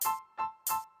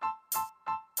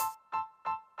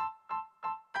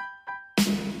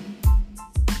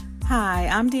Hi,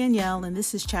 I'm Danielle, and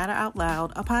this is Chatter Out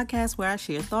Loud, a podcast where I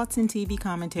share thoughts and TV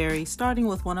commentary, starting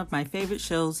with one of my favorite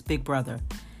shows, Big Brother.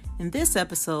 In this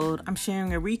episode, I'm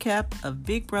sharing a recap of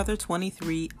Big Brother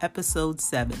 23, Episode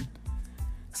 7.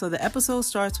 So the episode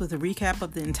starts with a recap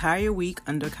of the entire week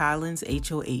under Kyland's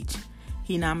HOH.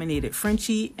 He nominated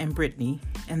Frenchie and Brittany,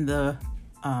 and the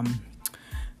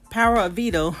power of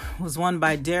veto was won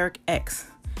by Derek X,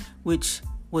 which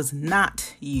was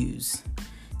not used.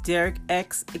 Derek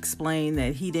X explained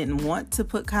that he didn't want to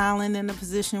put Kyland in a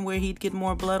position where he'd get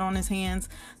more blood on his hands,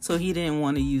 so he didn't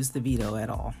want to use the veto at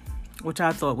all, which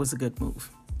I thought was a good move.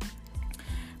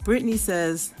 Brittany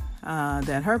says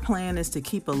that her plan is to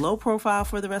keep a low profile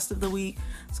for the rest of the week,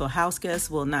 so house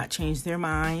guests will not change their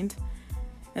mind.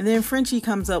 And then Frenchie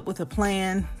comes up with a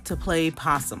plan to play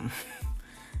possum.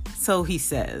 So he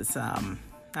says,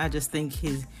 I just think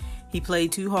he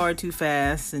played too hard too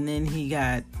fast, and then he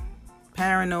got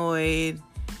paranoid,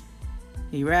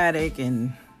 erratic,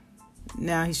 and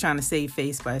now he's trying to save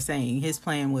face by saying his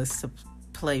plan was to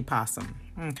play possum.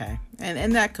 Okay,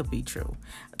 and that could be true.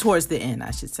 Towards the end,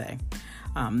 I should say.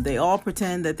 They all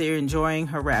pretend that they're enjoying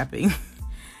her rapping.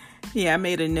 Yeah, I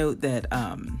made a note that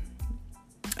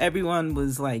everyone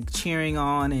was like cheering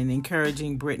on and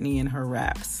encouraging Brittany in her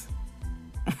raps.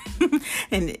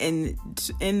 and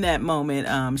in that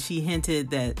moment, she hinted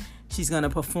that she's going to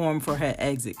perform for her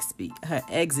exit speech,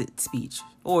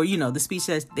 or, the speech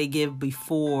that they give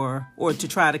before, or to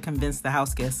try to convince the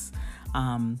house guests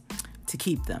to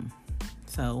keep them.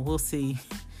 So we'll see.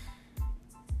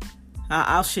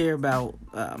 I'll share about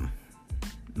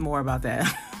more about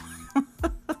that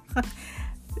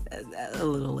a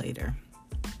little later.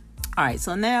 All right,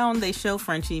 so now they show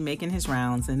Frenchie making his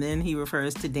rounds, and then he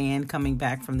refers to Dan coming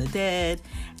back from the dead,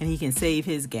 and he can save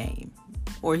his game.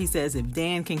 Or he says if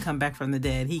Dan can come back from the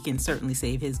dead, he can certainly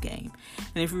save his game.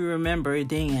 And if you remember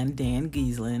Dan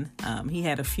Gieslin, he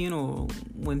had a funeral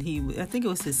when I think it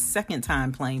was his second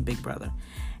time playing Big Brother.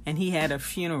 And he had a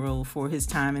funeral for his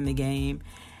time in the game.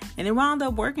 And it wound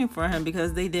up working for him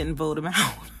because they didn't vote him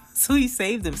out. So he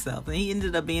saved himself. And he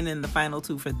ended up being in the final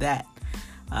two for that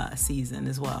season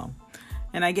as well.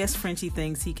 And I guess Frenchie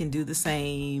thinks he can do the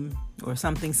same or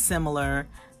something similar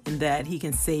in that he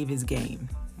can save his game.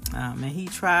 And he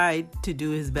tried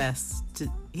his best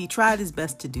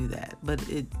to do that, but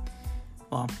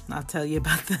I'll tell you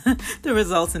about the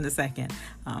results in a second.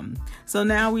 So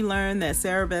now we learn that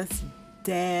Sarah Beth's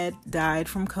dad died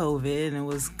from COVID, and it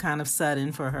was kind of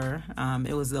sudden for her.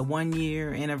 It was a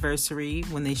 1-year anniversary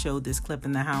when they showed this clip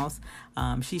in the house.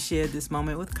 She shared this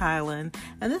moment with Kyland,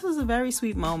 and this was a very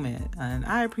sweet moment. And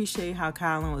I appreciate how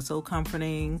Kyland was so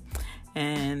comforting,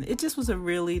 and it just was a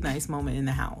really nice moment in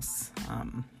the house.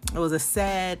 It was a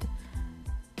sad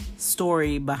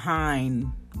story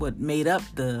behind what made up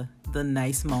the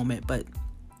nice moment, but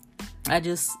I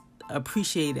just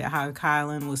appreciated how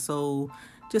Kyland was so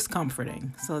just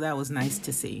comforting. So that was nice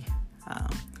to see.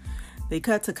 They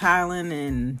cut to Kyland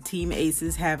and Team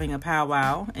Aces having a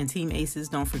powwow, and Team Aces,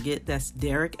 don't forget, that's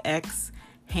Derek X,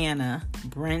 Hannah,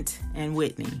 Brent, and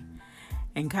Whitney.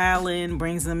 And Kyland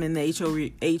brings them in the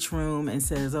HOH room and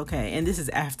says, okay, and this is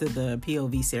after the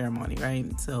POV ceremony,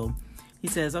 right? So he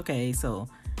says, okay, so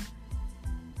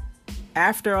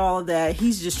after all of that,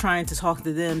 he's just trying to talk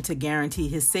to them to guarantee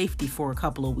his safety for a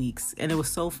couple of weeks. And it was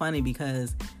so funny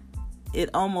because it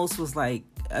almost was like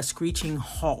a screeching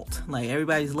halt. Like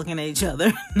everybody's looking at each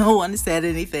other. No one said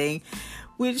anything,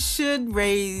 which should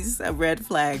raise a red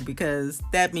flag because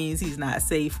that means he's not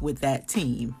safe with that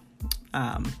team.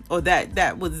 Or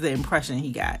that was the impression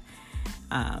he got.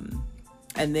 And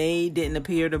they didn't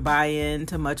appear to buy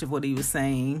into much of what he was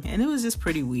saying. And it was just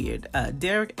pretty weird.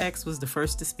 Derek X was the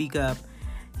first to speak up.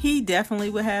 He definitely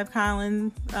would have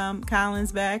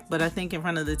Kyland's back. But I think in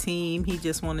front of the team, he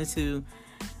just wanted to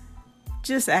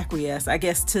just acquiesce, I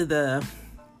guess, to the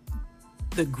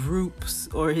group's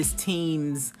or his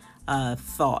team's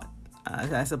thought,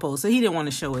 I suppose. So he didn't want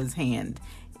to show his hand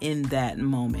in that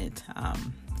moment.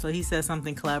 So he said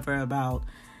something clever about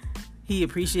he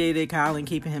appreciated Kyland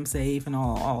keeping him safe and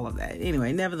all of that.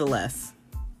 Anyway, nevertheless,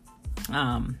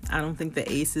 I don't think the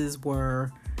Aces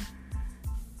were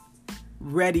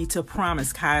ready to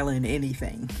promise Kyland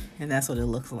anything. And that's what it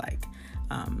looks like.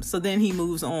 So then he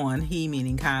moves on, he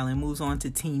meaning Kyland, moves on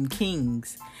to Team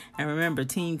Kings. And remember,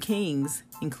 Team Kings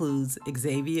includes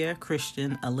Xavier,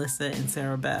 Christian, Alyssa, and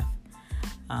Sarah Beth.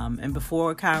 And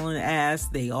before Kyland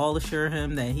asked, they all assure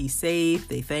him that he's safe.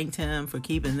 They thanked him for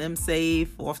keeping them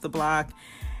safe off the block.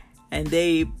 And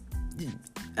they,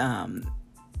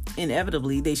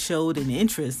 inevitably, they showed an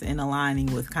interest in aligning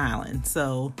with Kyland.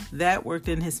 So that worked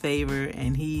in his favor,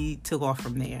 and he took off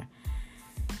from there.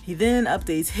 He then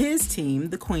updates his team,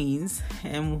 the Queens,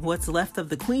 and what's left of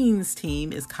the Queens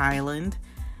team is Kyland,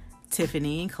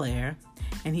 Tiffany, and Claire.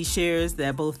 And he shares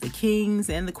that both the Kings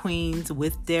and the Queens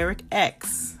with Derek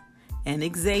X and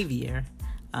Xavier,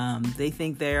 they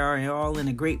think they are all in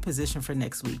a great position for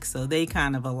next week. So they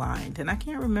kind of aligned. And I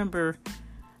can't remember,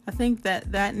 I think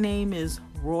that name is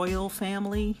Royal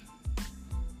Family.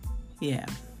 Yeah.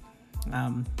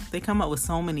 They come up with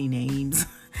so many names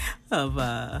of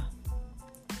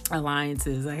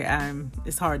alliances.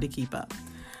 It's hard to keep up.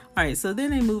 All right, so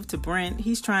then they move to Brent.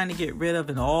 He's trying to get rid of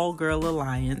an all-girl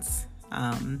alliance.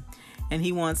 And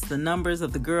he wants the numbers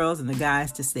of the girls and the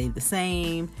guys to stay the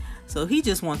same. So he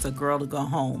just wants a girl to go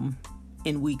home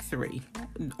in week 3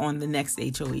 on the next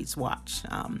HOH watch.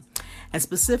 And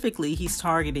specifically, he's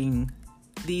targeting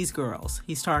these girls.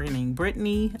 He's targeting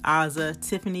Brittany, Azah,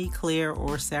 Tiffany, Claire,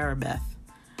 or Sarah Beth.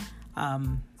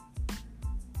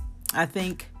 I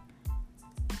think,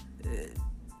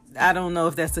 I don't know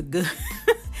if that's a good...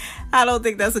 I don't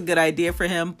think that's a good idea for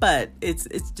him, but it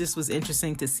just was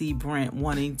interesting to see Brent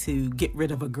wanting to get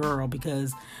rid of a girl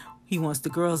because he wants the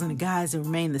girls and the guys to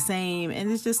remain the same.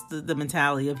 And it's just the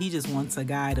mentality of he just wants a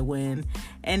guy to win.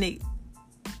 And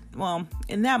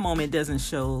in that moment, it doesn't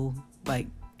show like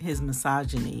his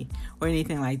misogyny or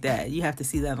anything like that. You have to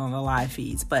see that on the live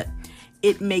feeds, but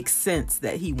it makes sense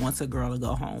that he wants a girl to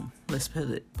go home. Let's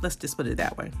just put it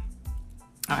that way.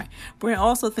 All right. Brent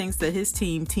also thinks that his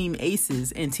team, Team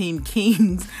Aces and Team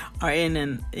Kings, are in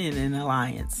an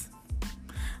alliance.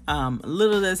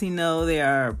 Little does he know they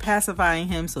are pacifying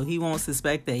him so he won't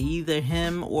suspect that either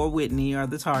him or Whitney are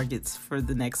the targets for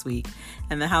the next week.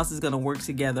 And the house is going to work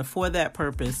together for that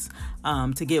purpose,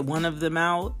 to get one of them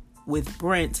out, with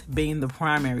Brent being the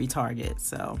primary target.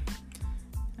 So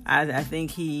I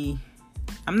think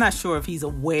I'm not sure if he's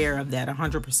aware of that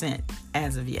 100%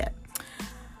 as of yet.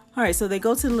 All right, so they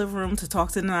go to the living room to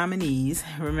talk to the nominees.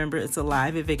 Remember, it's a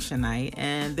live eviction night,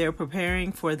 and they're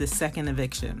preparing for the second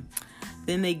eviction.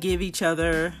 Then they give each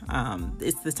other,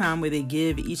 it's the time where they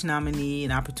give each nominee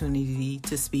an opportunity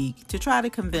to speak to try to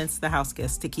convince the house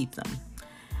guests to keep them.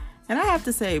 And I have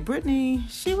to say, Brittany,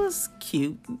 she was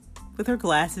cute with her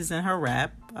glasses and her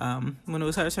rap. When it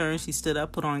was her turn, she stood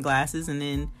up, put on glasses, and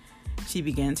then she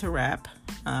began to rap.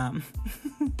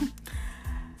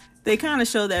 They kind of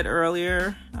showed that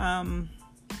earlier,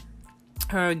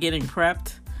 her getting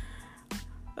prepped.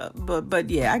 But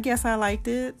yeah, I guess I liked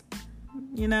it.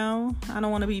 You know, I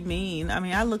don't want to be mean. I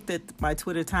mean, I looked at my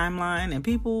Twitter timeline and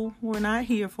people were not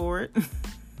here for it.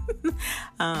 But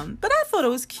I thought it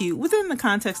was cute within the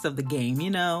context of the game. You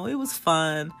know, it was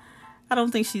fun. I don't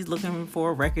think she's looking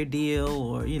for a record deal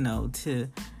or, you know, to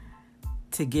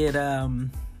get,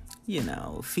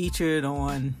 featured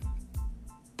on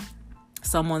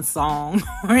someone's song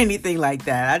or anything like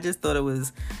that. I just thought it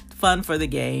was fun for the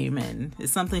game, and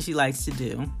it's something she likes to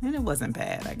do, and it wasn't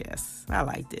bad. I guess I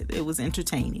liked it. It was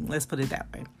entertaining, let's put it that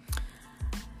way.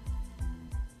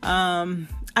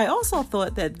 I also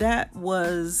thought that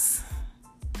was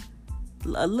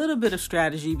a little bit of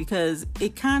strategy because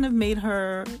it kind of made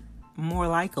her more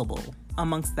likable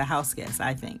amongst the house guests.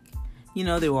 I think, you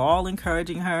know, they were all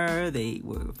encouraging her, they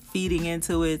were feeding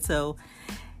into it, so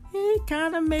it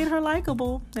kind of made her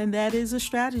likable, and that is a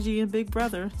strategy in Big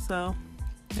Brother. So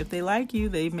if they like you,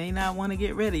 they may not want to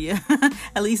get rid of you.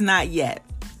 At least not yet.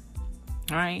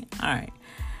 All right.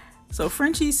 So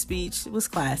Frenchie's speech was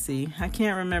classy. I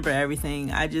can't remember everything.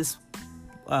 I just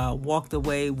walked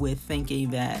away with thinking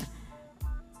that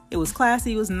it was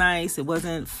classy, it was nice, it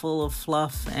wasn't full of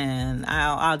fluff, and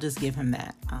I'll just give him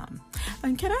that.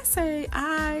 And can I say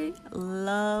I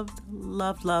loved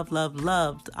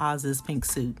Azah's pink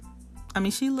suit. I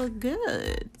mean, she looked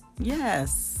good.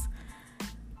 Yes.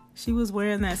 She was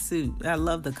wearing that suit. I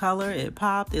loved the color. It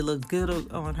popped. It looked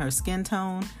good on her skin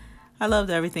tone. I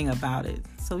loved everything about it.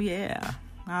 So yeah,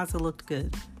 Azah looked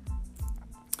good.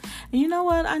 And you know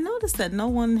what? I noticed that no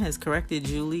one has corrected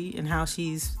Julie in how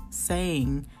she's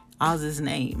saying Azah's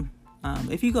name.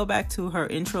 If you go back to her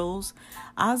intros,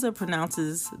 Azah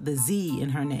pronounces the Z in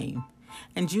her name.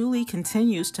 And Julie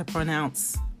continues to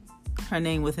pronounce her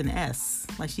name with an S.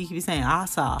 Like she keeps saying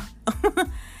Asa.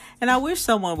 And I wish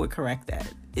someone would correct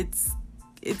that. It's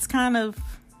kind of,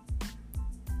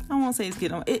 I won't say it's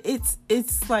getting on.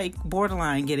 It's like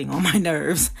borderline getting on my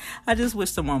nerves. I just wish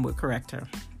someone would correct her.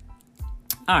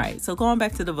 All right, so going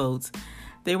back to the votes.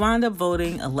 They wound up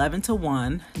voting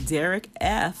 11-1. Derek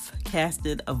F.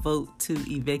 casted a vote to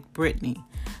evict Brittany.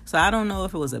 So I don't know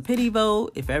if it was a pity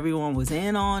vote, if everyone was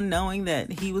in on knowing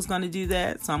that he was going to do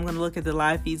that. So I'm going to look at the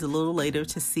live feeds a little later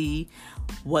to see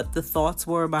what the thoughts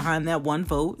were behind that one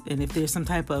vote and if there's some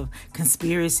type of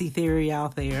conspiracy theory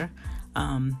out there.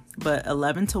 But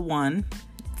 11-1,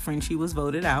 Frenchie was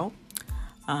voted out.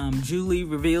 Julie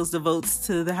reveals the votes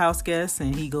to the house guests,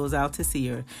 and he goes out to see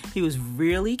her. He was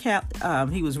really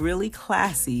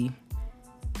classy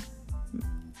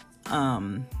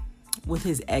with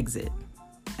his exit.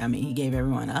 I mean, he gave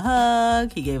everyone a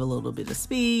hug. He gave a little bit of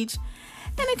speech,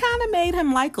 and it kind of made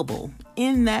him likable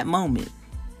in that moment.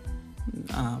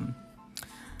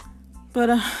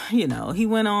 But he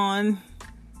went on.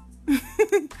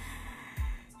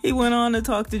 He went on to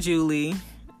talk to Julie.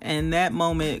 And that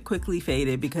moment quickly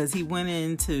faded because he went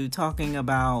into talking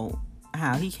about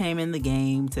how he came in the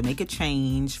game to make a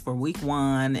change for week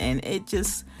 1. And it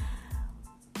just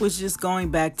was just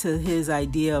going back to his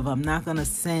idea of, I'm not going to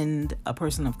send a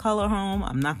person of color home.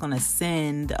 I'm not going to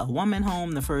send a woman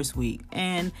home the first week.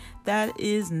 And that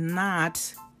is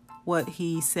not what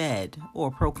he said or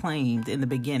proclaimed in the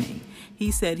beginning. He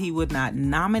said he would not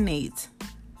nominate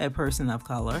a person of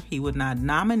color. He would not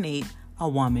nominate a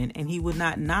woman, and he would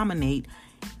not nominate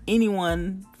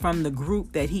anyone from the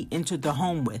group that he entered the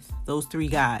home with, those 3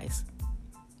 guys,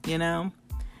 and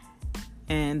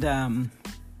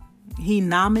he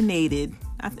nominated,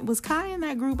 was Kai in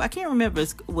that group? I can't remember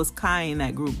if it was Kai in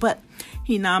that group, but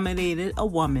he nominated a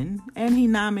woman and he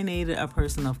nominated a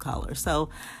person of color. So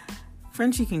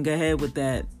Frenchie can go ahead with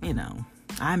that,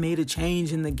 I made a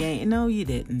change in the game. No, you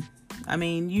didn't. I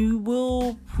mean, you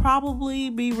will probably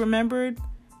be remembered,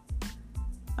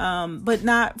 but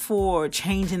not for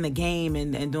changing the game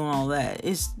and doing all that.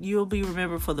 You'll be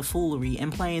remembered for the foolery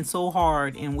and playing so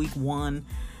hard in week 1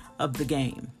 of the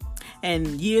game.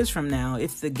 And years from now,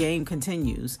 if the game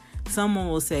continues, someone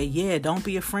will say, yeah, don't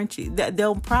be a Frenchie.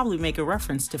 They'll probably make a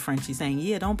reference to Frenchie saying,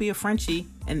 yeah, don't be a Frenchie.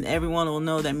 And everyone will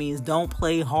know that means don't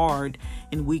play hard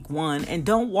in week 1 and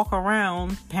don't walk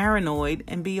around paranoid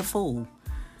and be a fool.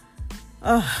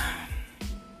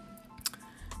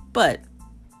 But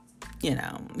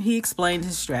he explained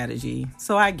his strategy,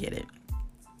 so I get it.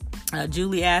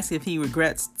 Julie asked if he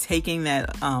regrets taking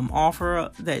that offer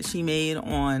that she made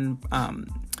on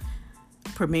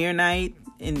premiere night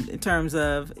in terms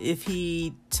of if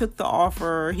he took the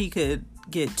offer, he could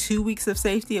get 2 weeks of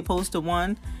safety opposed to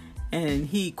 1. And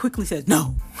he quickly says,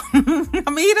 no. I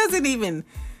mean, he doesn't even...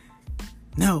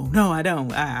 No, I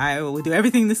don't. I would do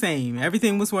everything the same.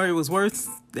 Everything was where it was worth.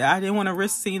 I didn't want to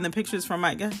risk seeing the pictures from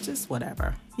my guest. Just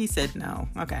whatever. He said no.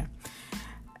 Okay.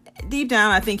 Deep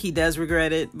down, I think he does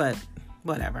regret it, but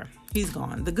whatever. He's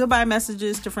gone. The goodbye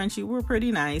messages to Frenchie were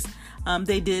pretty nice.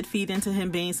 They did feed into him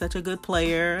being such a good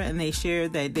player, and they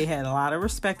shared that they had a lot of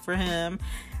respect for him.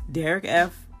 Derek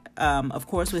F., of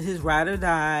course, with his ride or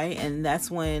die, and that's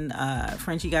when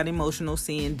Frenchie got emotional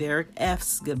seeing Derek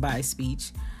F.'s goodbye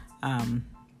speech. And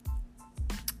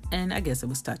I guess it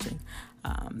was touching.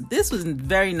 This was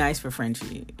very nice for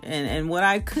Frenchie. And what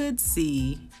I could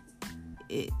see,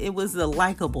 it was a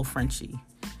likable Frenchie.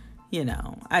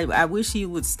 I wish he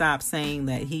would stop saying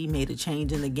that he made a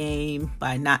change in the game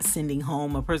by not sending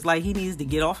home a person. Like, he needs to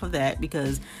get off of that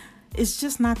because it's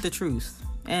just not the truth.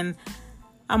 And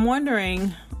I'm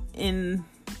wondering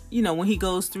when he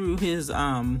goes through his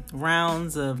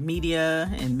rounds of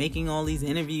media and making all these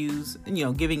interviews,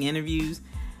 giving interviews,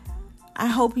 I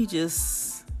hope he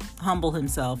just humble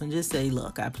himself and just say,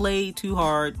 look, I played too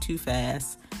hard, too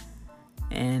fast,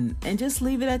 and just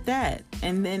leave it at that.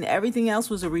 And then everything else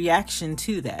was a reaction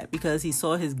to that because he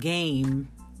saw his game,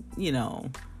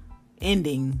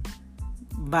 ending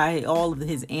by all of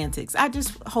his antics. I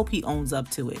just hope he owns up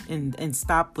to it and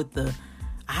stop with the,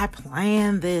 I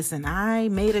planned this and I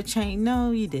made a change.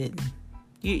 No, you didn't.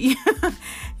 You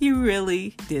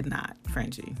really did not,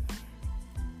 Frenchie.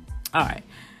 All right.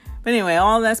 But anyway,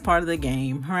 all that's part of the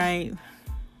game, right?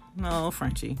 No,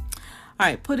 Frenchie. All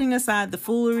right, putting aside the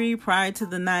foolery prior to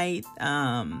the night,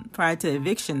 prior to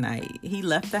eviction night, he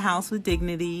left the house with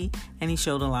dignity and he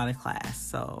showed a lot of class.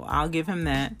 So I'll give him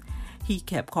that. He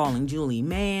kept calling Julie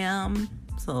ma'am.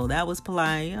 So that was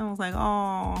polite. I was like,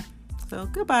 oh. So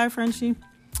goodbye, Frenchie.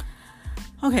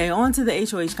 Okay, on to the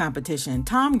HOH competition.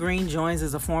 Tom Green joins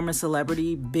as a former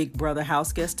celebrity Big Brother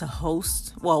house guest to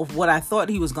host, what I thought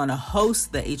he was going to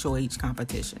host the HOH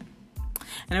competition.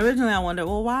 And originally I wondered,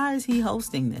 why is he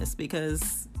hosting this?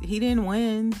 Because he didn't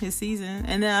win his season.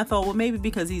 And then I thought, maybe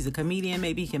because he's a comedian,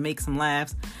 maybe he can make some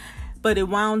laughs. But it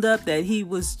wound up that he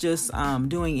was just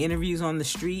doing interviews on the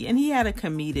street, and he had a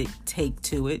comedic take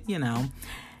to it, And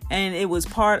it was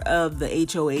part of the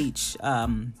HOH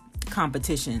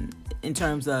competition in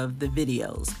terms of the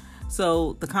videos.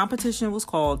 So the competition was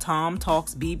called Tom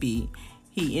Talks BB.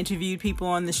 He interviewed people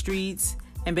on the streets,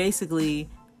 and basically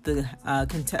the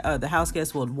house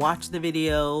guests would watch the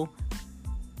video.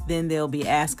 Then they'll be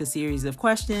asked a series of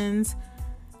questions,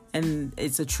 and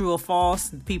it's a true or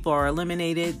false. People are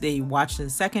eliminated. They watch the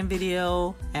second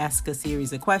video, ask a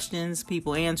series of questions.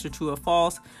 People answer true or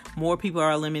false. More people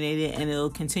are eliminated, and it'll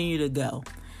continue to go.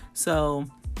 So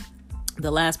the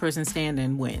last person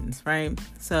standing wins, right?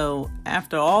 So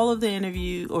after all of the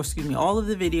all of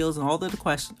the videos and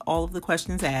all of the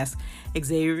questions asked,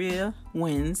 Xavier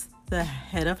wins the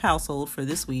head of household for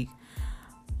this week.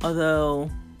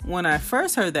 Although when I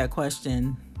first heard that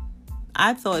question,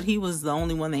 I thought he was the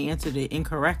only one that answered it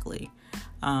incorrectly,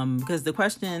 because the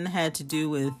question had to do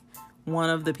with one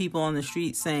of the people on the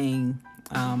street saying,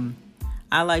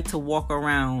 I like to walk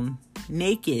around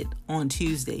naked on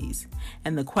Tuesdays.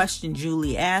 And the question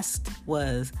Julie asked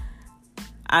was,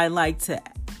 I like to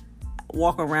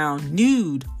walk around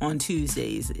nude on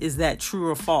Tuesdays. Is that true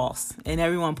or false? And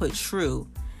everyone put true.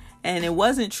 And it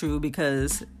wasn't true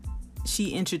because she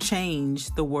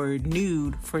interchanged the word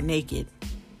nude for naked.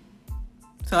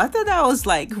 So I thought that was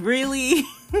really,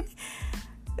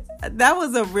 that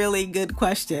was a really good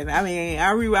question. I mean,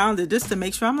 I rewound it just to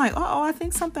make sure. I'm like, I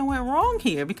think something went wrong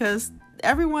here because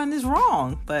everyone is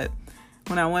wrong. But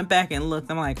when I went back and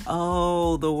looked, I'm like,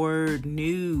 the word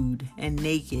nude and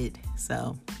naked.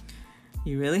 So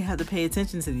you really have to pay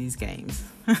attention to these games.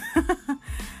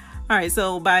 All right,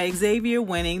 so by Xavier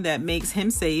winning, that makes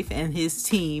him safe and his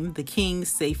team, the Kings,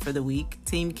 safe for the week.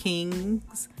 Team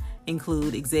Kings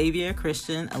include Xavier,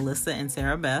 Christian, Alyssa, and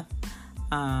Sarah Beth.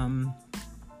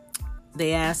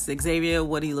 They asked Xavier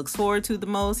what he looks forward to the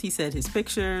most. He said his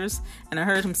pictures. And I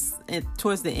heard him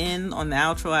towards the end on the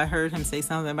outro, I heard him say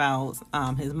something about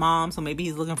his mom. So maybe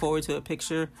he's looking forward to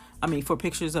for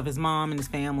pictures of his mom and his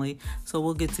family. So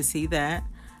we'll get to see that.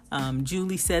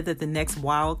 Julie said that the next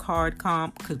wild card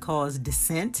comp could cause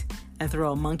dissent and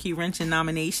throw a monkey wrench in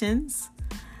nominations.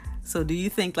 So do you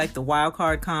think the wild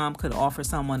card comp could offer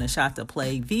someone a shot to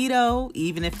play veto,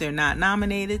 even if they're not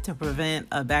nominated, to prevent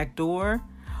a backdoor?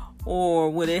 Or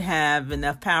would it have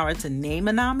enough power to name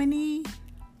a nominee?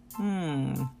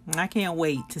 I can't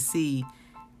wait to see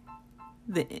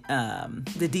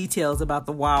the details about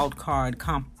the wild card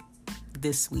comp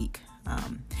this week.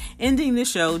 Ending the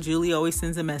show, Julie always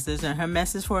sends a message, and her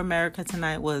message for America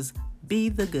tonight was, be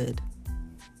the good.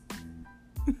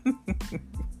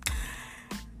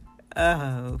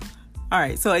 All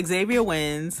right, so Xavier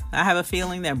wins. I have a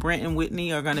feeling that Brent and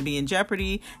Whitney are going to be in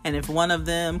jeopardy, and if one of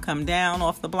them come down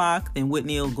off the block, then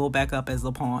Whitney will go back up as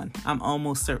the pawn. I'm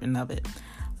almost certain of it.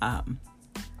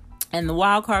 And the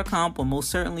wild card comp will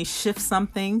most certainly shift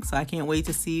something, so I can't wait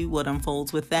to see what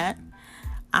unfolds with that.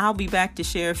 I'll be back to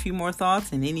share a few more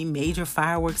thoughts and any major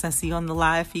fireworks I see on the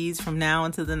live feeds from now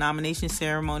until the nomination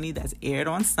ceremony that's aired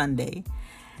on Sunday.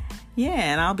 Yeah,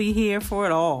 and I'll be here for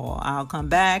it all. I'll come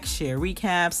back, share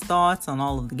recaps, thoughts on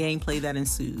all of the gameplay that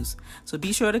ensues. So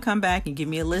be sure to come back and give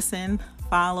me a listen,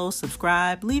 follow,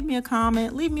 subscribe, leave me a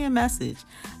comment, leave me a message.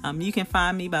 You can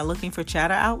find me by looking for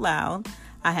Chatter Out Loud.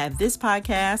 I have this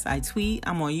podcast, I tweet,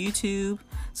 I'm on YouTube.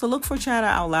 So look for Chatter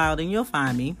Out Loud and you'll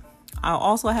find me. I'll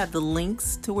also have the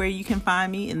links to where you can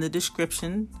find me in the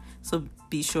description, so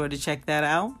be sure to check that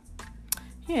out.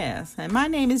 Yes, and my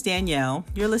name is Danielle.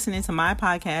 You're listening to my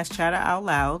podcast, Chatter Out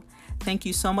Loud. Thank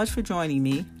you so much for joining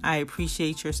me. I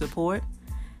appreciate your support.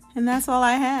 And that's all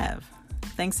I have.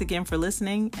 Thanks again for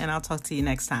listening, and I'll talk to you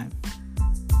next time.